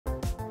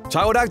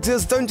Child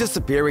actors don't just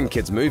appear in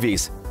kids'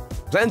 movies.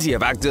 Plenty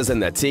of actors in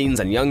their teens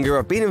and younger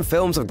have been in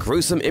films of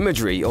gruesome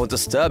imagery or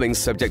disturbing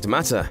subject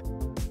matter.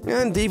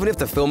 And even if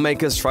the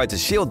filmmakers tried to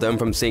shield them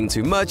from seeing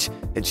too much,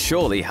 it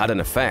surely had an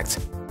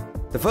effect.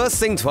 The first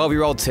thing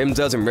 12-year-old Tim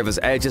does in River's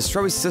Edge is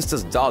throw his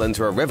sister's doll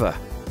into a river.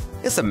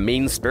 It's a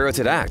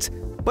mean-spirited act,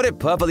 but it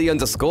perfectly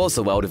underscores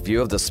the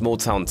worldview of the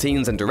small-town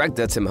teens and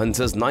director Tim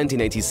Hunter's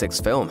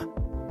 1986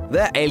 film.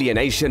 Their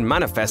alienation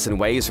manifests in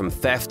ways from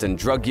theft and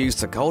drug use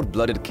to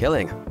cold-blooded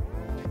killing.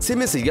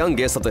 Tim is the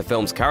youngest of the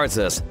film's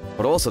characters,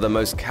 but also the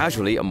most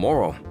casually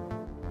immoral.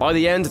 By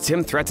the end,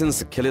 Tim threatens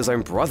to kill his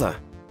own brother.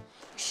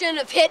 Shouldn't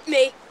have hit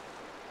me.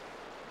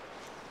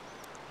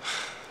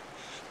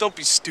 Don't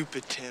be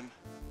stupid, Tim.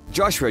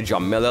 Joshua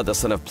John Miller, the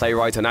son of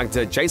playwright and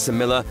actor Jason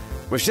Miller,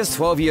 was just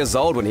 12 years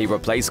old when he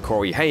replaced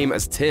Corey Haim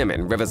as Tim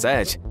in River's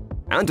Edge,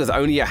 and with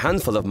only a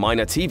handful of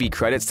minor TV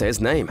credits to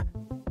his name.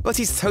 But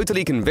he's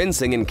totally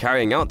convincing in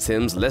carrying out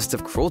Tim's list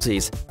of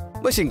cruelties,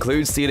 which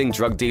includes stealing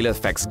drug dealer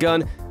Feck's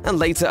gun and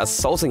later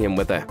assaulting him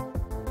with it.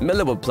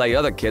 Miller would play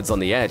other kids on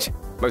the edge,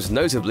 most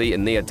notably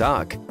in Near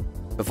Dark,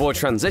 before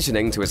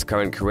transitioning to his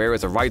current career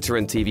as a writer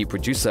and TV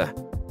producer.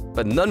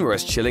 But none were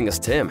as chilling as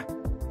Tim.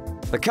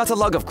 The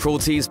catalogue of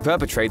cruelties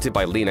perpetrated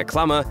by Lena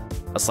Klammer,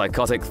 a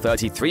psychotic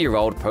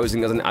 33-year-old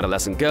posing as an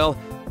adolescent girl,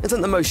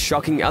 isn't the most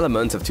shocking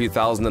element of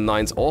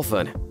 2009's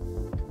Orphan.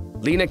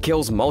 Lena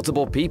kills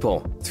multiple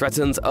people,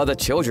 threatens other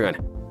children,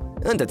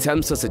 and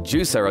attempts to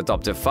seduce her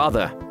adoptive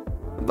father.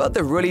 But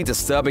the really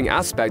disturbing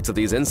aspect of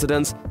these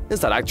incidents is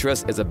that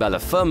actress Isabella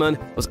Furhman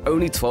was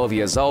only 12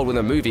 years old when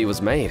the movie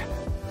was made.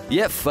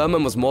 Yet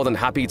Furhman was more than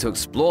happy to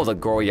explore the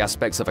gory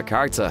aspects of her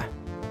character.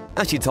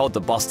 As she told the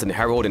Boston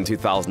Herald in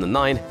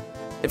 2009,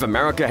 "If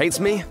America hates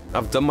me,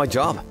 I've done my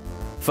job."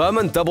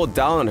 Furhman doubled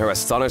down on her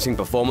astonishing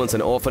performance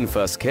in Orphan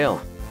First Kill,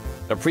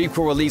 a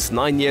prequel released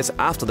 9 years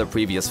after the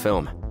previous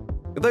film.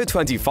 Though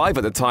 25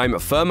 at the time,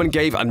 Furhman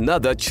gave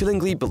another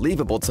chillingly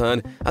believable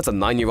turn as a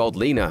 9-year-old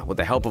Lena with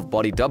the help of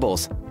body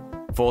doubles,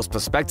 forced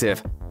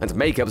perspective, and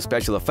makeup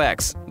special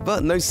effects,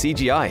 but no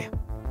CGI.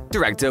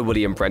 Director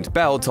William Brent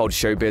Bell told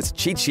Showbiz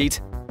Cheat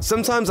Sheet,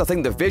 "Sometimes I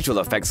think the visual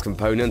effects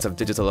component of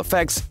digital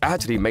effects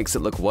actually makes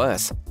it look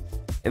worse."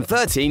 In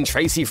 13,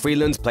 Tracy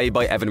Freeland, played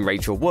by Evan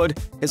Rachel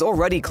Wood, is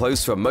already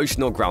close to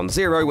emotional ground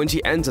zero when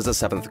she enters the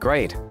 7th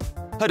grade.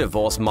 Her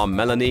divorced mom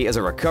Melanie is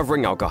a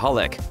recovering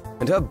alcoholic,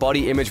 and her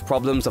body image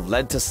problems have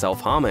led to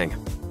self-harming.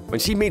 When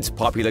she meets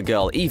popular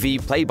girl Evie,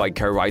 played by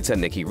co-writer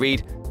Nikki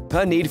Reed,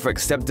 her need for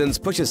acceptance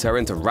pushes her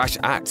into rash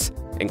acts,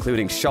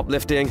 including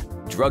shoplifting,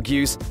 drug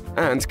use,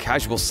 and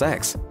casual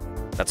sex,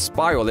 that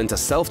spiral into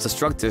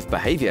self-destructive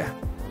behavior.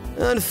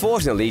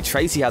 Unfortunately,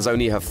 Tracy has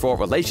only her fraught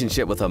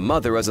relationship with her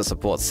mother as a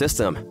support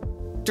system.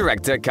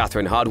 Director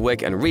Catherine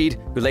Hardwicke and Reed,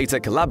 who later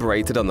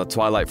collaborated on the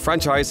Twilight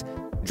franchise,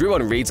 drew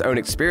on Reed's own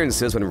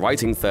experiences when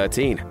writing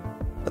 13.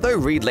 Although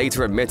Reed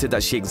later admitted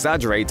that she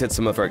exaggerated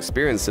some of her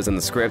experiences in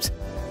the script,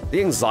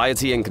 the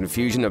anxiety and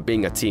confusion of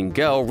being a teen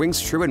girl rings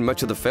true in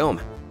much of the film.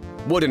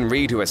 Wood and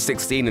Reed, who were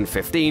 16 and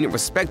 15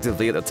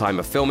 respectively at the time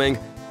of filming,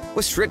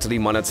 were strictly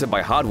monitored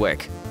by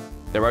Hardwicke,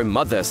 their own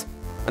mothers,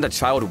 and a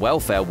child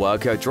welfare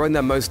worker during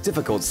their most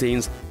difficult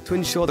scenes to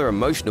ensure their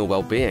emotional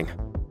well-being.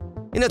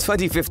 In a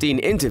 2015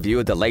 interview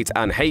with the late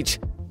Anne H.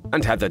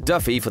 and Heather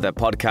Duffy for their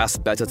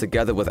podcast Better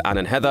Together with Anne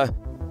and Heather,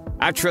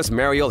 actress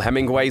Mariel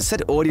Hemingway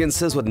said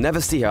audiences would never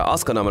see her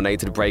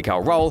Oscar-nominated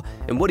breakout role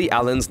in Woody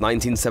Allen's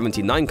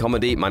 1979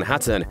 comedy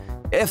Manhattan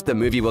if the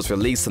movie was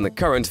released in the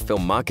current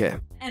film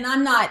market. And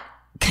I'm not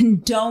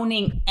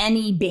condoning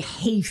any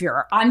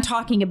behavior. I'm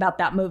talking about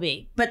that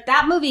movie. But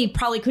that movie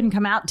probably couldn't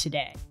come out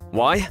today.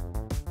 Why?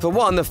 For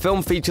one, the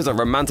film features a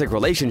romantic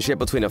relationship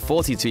between a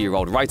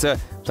 42-year-old writer,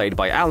 played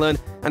by Allen,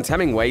 and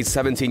Hemingway's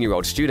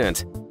 17-year-old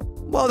student.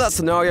 While that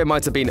scenario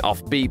might have been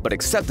offbeat but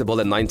acceptable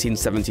in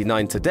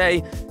 1979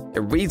 today, it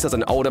reads as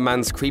an older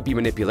man's creepy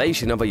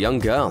manipulation of a young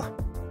girl.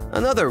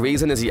 Another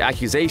reason is the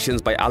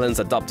accusations by Allen's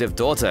adoptive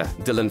daughter,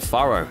 Dylan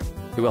Farrow,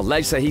 who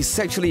alleged that he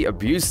sexually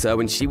abused her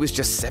when she was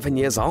just 7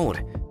 years old.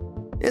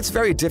 It's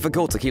very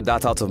difficult to keep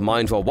that out of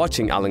mind while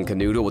watching Allen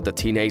canoodle with the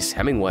teenage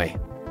Hemingway.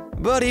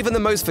 But even the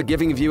most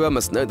forgiving viewer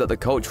must know that the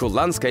cultural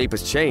landscape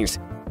has changed,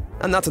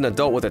 and that an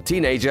adult with a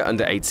teenager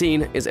under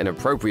 18 is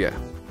inappropriate.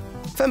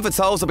 Femme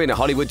fatales have been a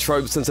Hollywood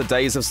trope since the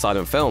days of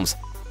silent films,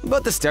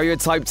 but the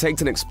stereotype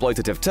takes an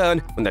exploitative turn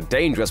when the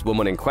dangerous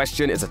woman in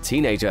question is a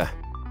teenager.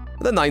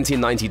 The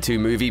 1992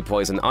 movie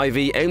Poison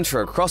Ivy aimed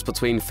for a cross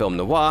between film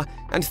noir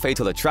and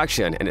Fatal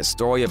Attraction in its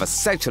story of a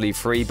sexually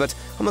free but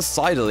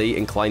homicidally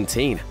inclined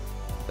teen.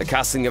 The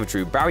casting of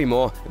Drew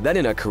Barrymore, then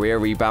in a career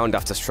rebound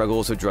after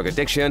struggles with drug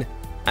addiction,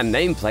 and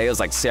name players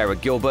like Sarah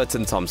Gilbert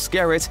and Tom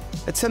Skerritt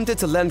attempted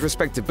to lend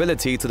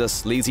respectability to the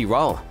sleazy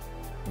role.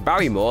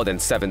 Barrymore, then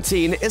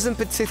 17, isn't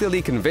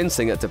particularly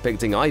convincing at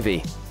depicting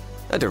Ivy,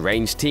 a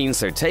deranged teen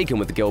so taken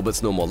with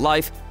Gilbert's normal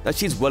life that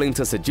she's willing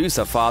to seduce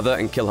her father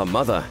and kill her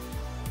mother.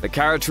 The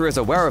character is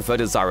aware of her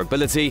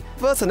desirability,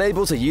 but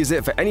unable to use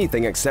it for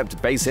anything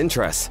except base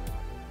interests.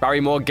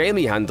 Barrymore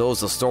gamely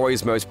handles the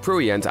story's most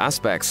prurient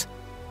aspects.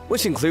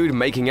 which include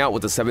making out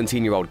with the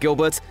 17-year-old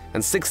Gilbert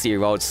and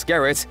 60-year-old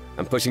Skerritt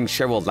and pushing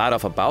Cheryl Ladd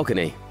off a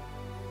balcony.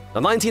 The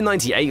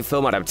 1998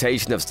 film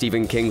adaptation of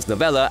Stephen King's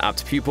novella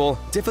Apt Pupil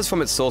differs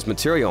from its source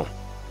material,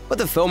 but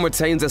the film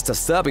retains its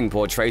disturbing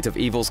portrait of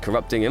evil's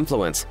corrupting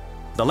influence.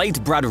 The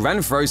late Brad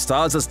Renfro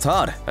stars as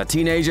Todd, a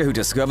teenager who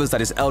discovers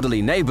that his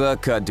elderly neighbor,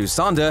 Kurt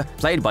Dusander,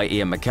 played by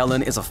Ian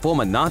McKellen, is a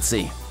former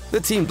Nazi. The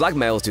teen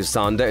blackmails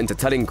Dusander into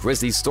telling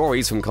grisly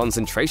stories from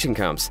concentration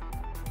camps.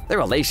 Their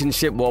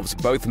relationship warps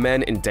both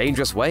men in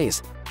dangerous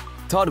ways.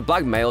 Todd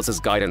blackmails his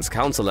guidance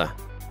counselor,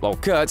 while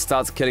Kurt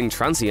starts killing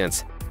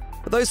transients.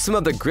 Though some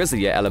of the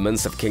grislier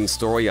elements of King's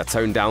story are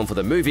toned down for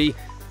the movie,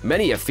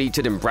 many are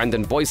featured in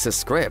Brandon Boyce's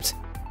script.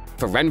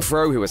 For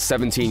Renfro, who was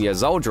 17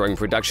 years old during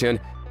production,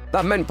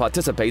 that meant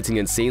participating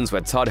in scenes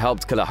where Todd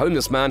helped kill a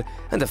homeless man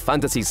and a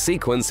fantasy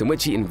sequence in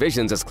which he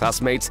envisions his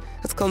classmates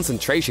as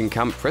concentration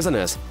camp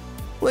prisoners,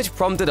 which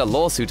prompted a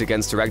lawsuit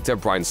against director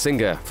Bryan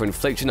Singer for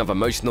infliction of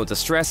emotional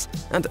distress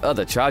and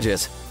other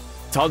charges.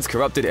 Todd's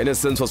corrupted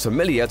innocence was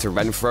familiar to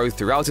Renfro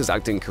throughout his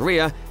acting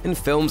career in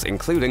films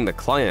including The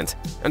Client,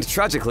 and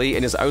tragically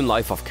in his own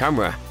life off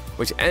camera,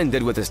 which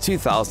ended with his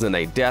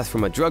 2008 death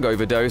from a drug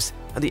overdose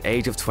at the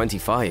age of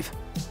 25.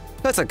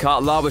 Petr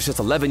Kotlar was just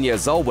 11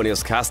 years old when he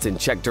was cast in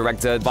Czech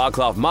director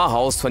Václav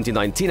Máhol's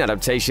 2019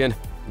 adaptation,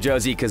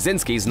 Jerzy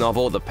Kosinski's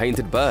novel The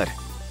Painted Bird.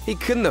 He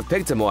couldn't have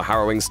picked a more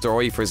harrowing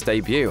story for his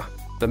debut.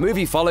 The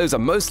movie follows a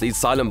mostly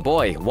silent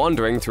boy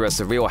wandering through a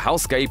surreal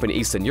hellscape in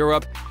Eastern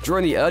Europe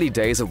during the early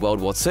days of World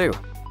War II.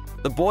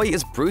 The boy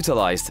is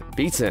brutalized,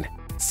 beaten,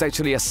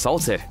 sexually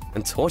assaulted,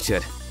 and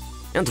tortured,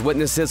 and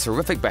witnesses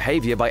horrific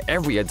behavior by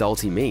every adult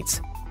he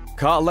meets.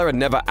 Kotlar had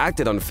never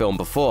acted on film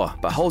before,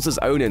 but holds his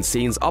own in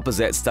scenes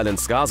opposite Stellan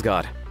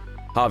Skarsgård,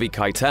 Harvey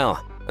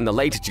Keitel, and the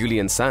late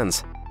Julian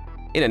Sands.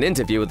 In an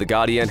interview with The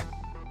Guardian,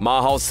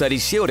 Máhol said he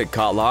shielded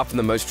Kotlar from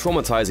the most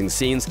traumatizing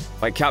scenes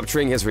by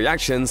capturing his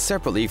reactions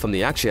separately from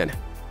the action.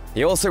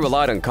 He also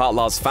relied on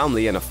Kotlar's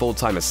family and a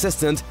full-time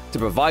assistant to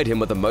provide him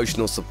with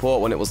emotional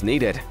support when it was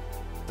needed.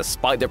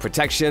 Despite their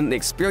protection, the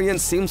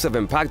experience seems to have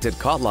impacted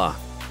Kotlar.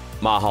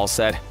 Máhol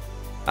said,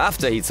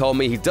 "After he told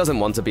me he doesn't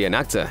want to be an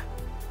actor."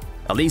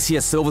 Alicia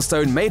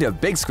Silverstone made her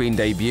big screen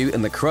debut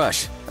in The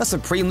Crush, a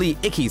supremely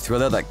icky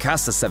thriller that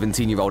casts a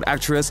 17-year-old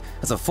actress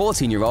as a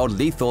 14-year-old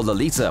lethal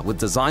Lolita with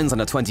designs on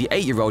a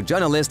 28-year-old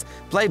journalist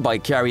played by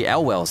Carrie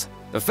Elwells.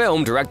 The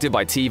film, directed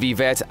by TV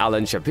vet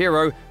Alan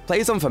Shapiro,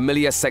 plays on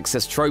familiar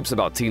sexist tropes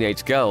about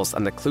teenage girls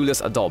and the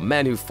clueless adult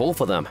men who fall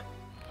for them.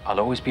 I'll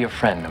always be a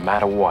friend no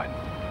matter what,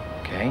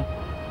 okay?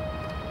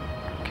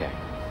 Okay.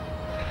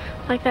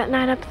 Like that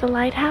night up at the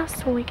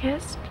lighthouse when we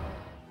kissed?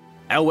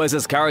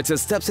 Elwes' character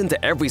steps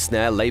into every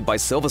snare laid by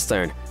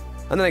Silverstone,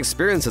 and then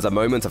experiences a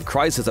moment of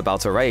crisis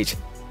about her age,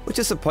 which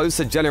is supposed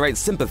to generate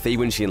sympathy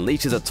when she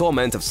unleashes a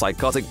torment of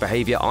psychotic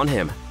behavior on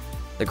him.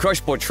 The Crush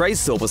portrays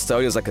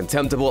Silverstone as a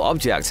contemptible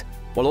object,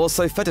 while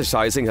also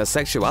fetishizing her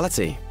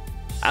sexuality.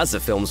 As the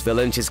film's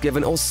villain, she's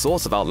given all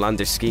sorts of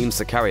outlandish schemes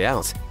to carry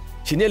out.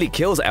 She nearly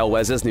kills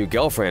Elwes' new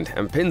girlfriend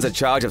and pins a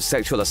charge of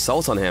sexual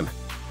assault on him.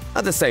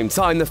 At the same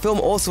time, the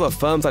film also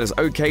affirms that it's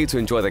okay to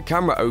enjoy the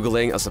camera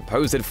ogling a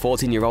supposed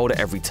 14-year-old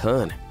at every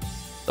turn.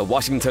 The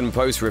Washington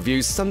Post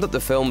review summed up the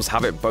film's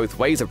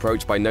have-it-both-ways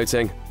approach by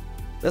noting,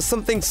 "There's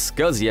something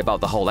scuzzy about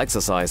the whole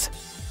exercise."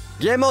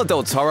 Guillermo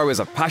del Toro is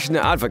a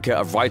passionate advocate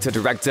of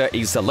writer-director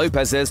Issa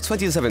Lopez's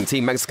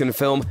 2017 Mexican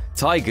film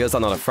Tigers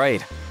Are Not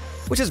Afraid,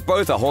 which is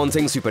both a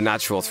haunting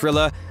supernatural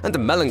thriller and a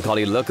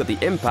melancholy look at the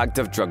impact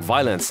of drug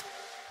violence.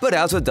 But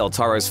as with del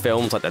Toro's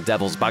films like The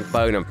Devil's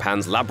Backbone and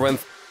Pan's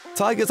Labyrinth,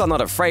 Tigers Are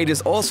Not Afraid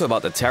is also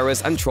about the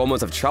terrors and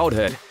traumas of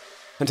childhood,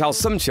 and how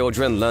some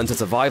children learn to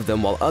survive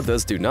them while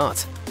others do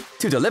not.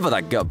 To deliver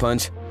that gut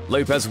punch,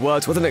 Lopez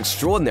worked with an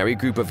extraordinary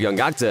group of young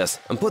actors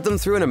and put them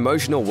through an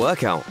emotional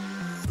workout,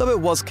 though it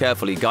was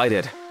carefully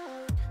guided.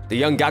 The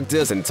young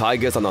actors in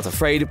Tigers Are Not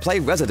Afraid play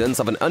residents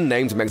of an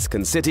unnamed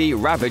Mexican city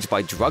ravaged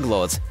by drug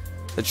lords.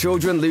 The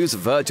children lose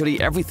virtually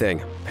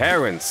everything: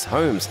 parents,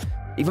 homes,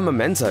 even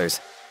mementos.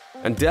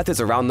 And death is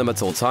around them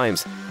at all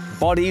times.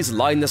 Bodies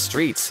line the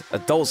streets,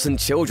 adults and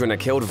children are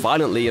killed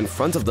violently in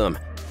front of them,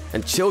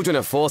 and children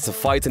are forced to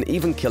fight and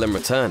even kill in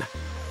return.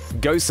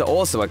 Ghosts are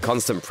also a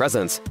constant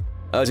presence,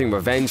 urging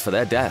revenge for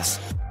their deaths.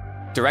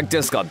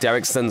 Director Scott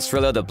Derrickson's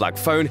thriller The Black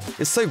Phone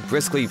is so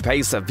briskly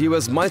paced that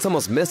viewers might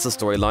almost miss the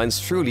storyline's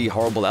truly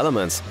horrible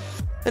elements.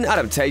 An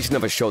adaptation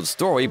of a short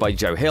story by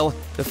Joe Hill,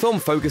 the film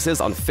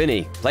focuses on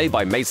Finney, played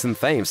by Mason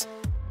Thames,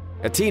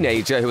 a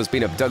teenager who has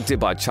been abducted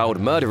by a child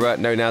murderer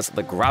known as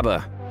the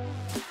Grabber.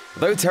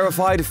 Though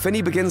terrified,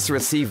 Finney begins to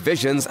receive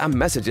visions and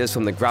messages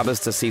from the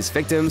Grabbers to seize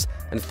victims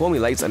and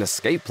formulates an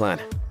escape plan.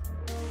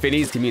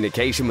 Finney's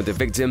communication with the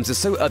victims is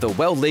so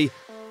otherworldly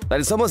that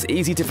it's almost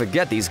easy to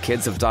forget these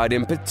kids have died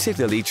in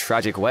particularly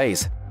tragic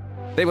ways.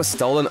 They were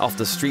stolen off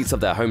the streets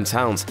of their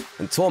hometowns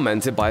and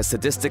tormented by a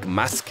sadistic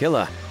mass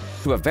killer,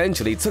 who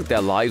eventually took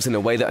their lives in a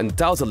way that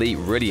undoubtedly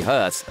really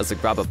hurts, as the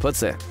Grabber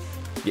puts it.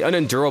 The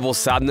unendurable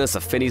sadness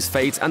of Finney's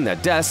fate and their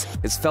deaths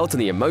is felt in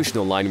the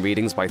emotional line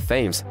readings by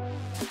Thames.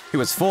 who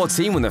was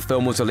 14 when the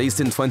film was released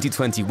in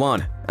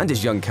 2021, and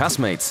his young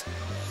castmates.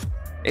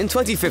 In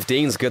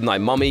 2015's Goodnight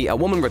Mommy, a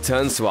woman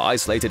returns to her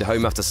isolated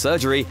home after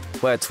surgery,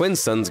 where twin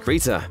sons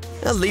greet her.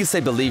 At least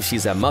they believe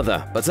she's their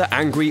mother, but her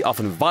angry,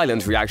 often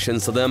violent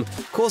reactions to them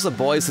cause the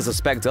boys to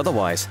suspect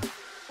otherwise.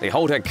 They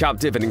hold her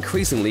captive in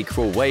increasingly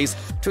cruel ways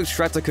to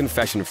extract a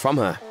confession from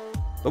her.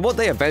 But what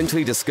they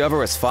eventually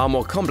discover is far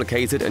more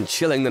complicated and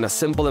chilling than a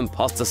simple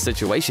imposter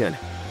situation.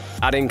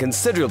 Adding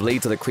considerably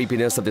to the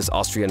creepiness of this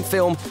Austrian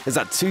film is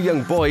that two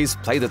young boys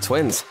play the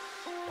twins.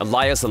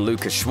 Elias and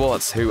Lukas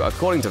Schwarz, who,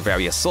 according to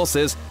various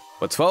sources,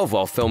 were 12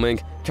 while filming,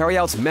 carry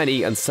out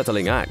many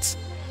unsettling acts.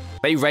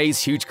 They raise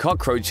huge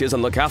cockroaches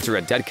and look after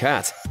a dead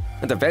cat,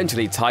 and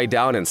eventually tie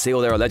down and seal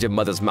their alleged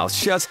mother's mouth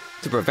shut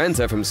to prevent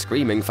her from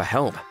screaming for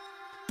help.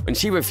 When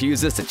she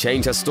refuses to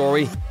change her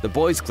story, the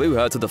boys glue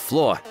her to the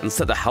floor and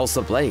set the house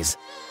ablaze.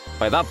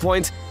 By that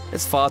point,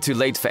 it's far too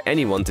late for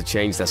anyone to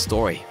change their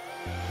story.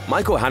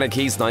 Michael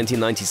Haneke's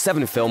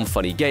 1997 film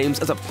Funny Games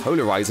is a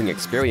polarizing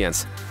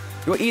experience.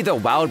 You're either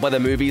wowed by the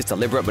movie's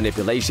deliberate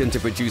manipulation to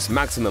produce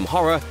maximum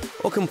horror,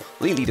 or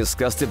completely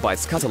disgusted by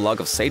its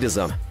catalogue of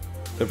sadism.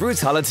 The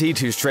brutality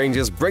two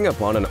strangers bring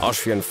upon an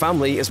Austrian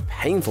family is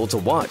painful to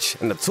watch,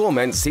 and the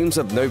torment seems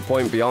of no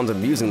point beyond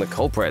amusing the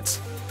culprits.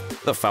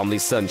 The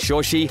family's son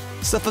Shoshi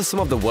suffers some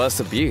of the worst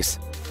abuse.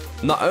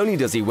 Not only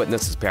does he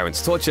witness his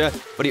parents' torture,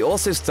 but he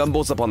also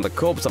stumbles upon the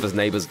corpse of his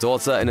neighbor's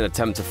daughter in an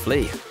attempt to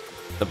flee.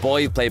 The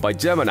boy, played by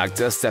German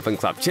actor Stefan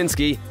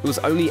Clapczynski, who was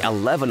only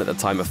 11 at the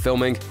time of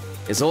filming,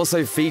 is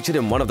also featured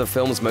in one of the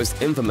film's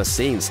most infamous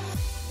scenes,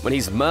 when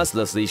he's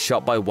mercilessly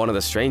shot by one of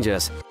the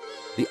strangers.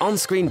 The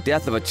on-screen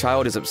death of a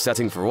child is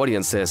upsetting for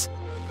audiences,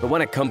 but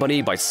when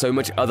accompanied by so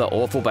much other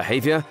awful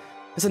behavior,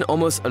 it's an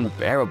almost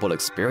unbearable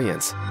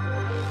experience.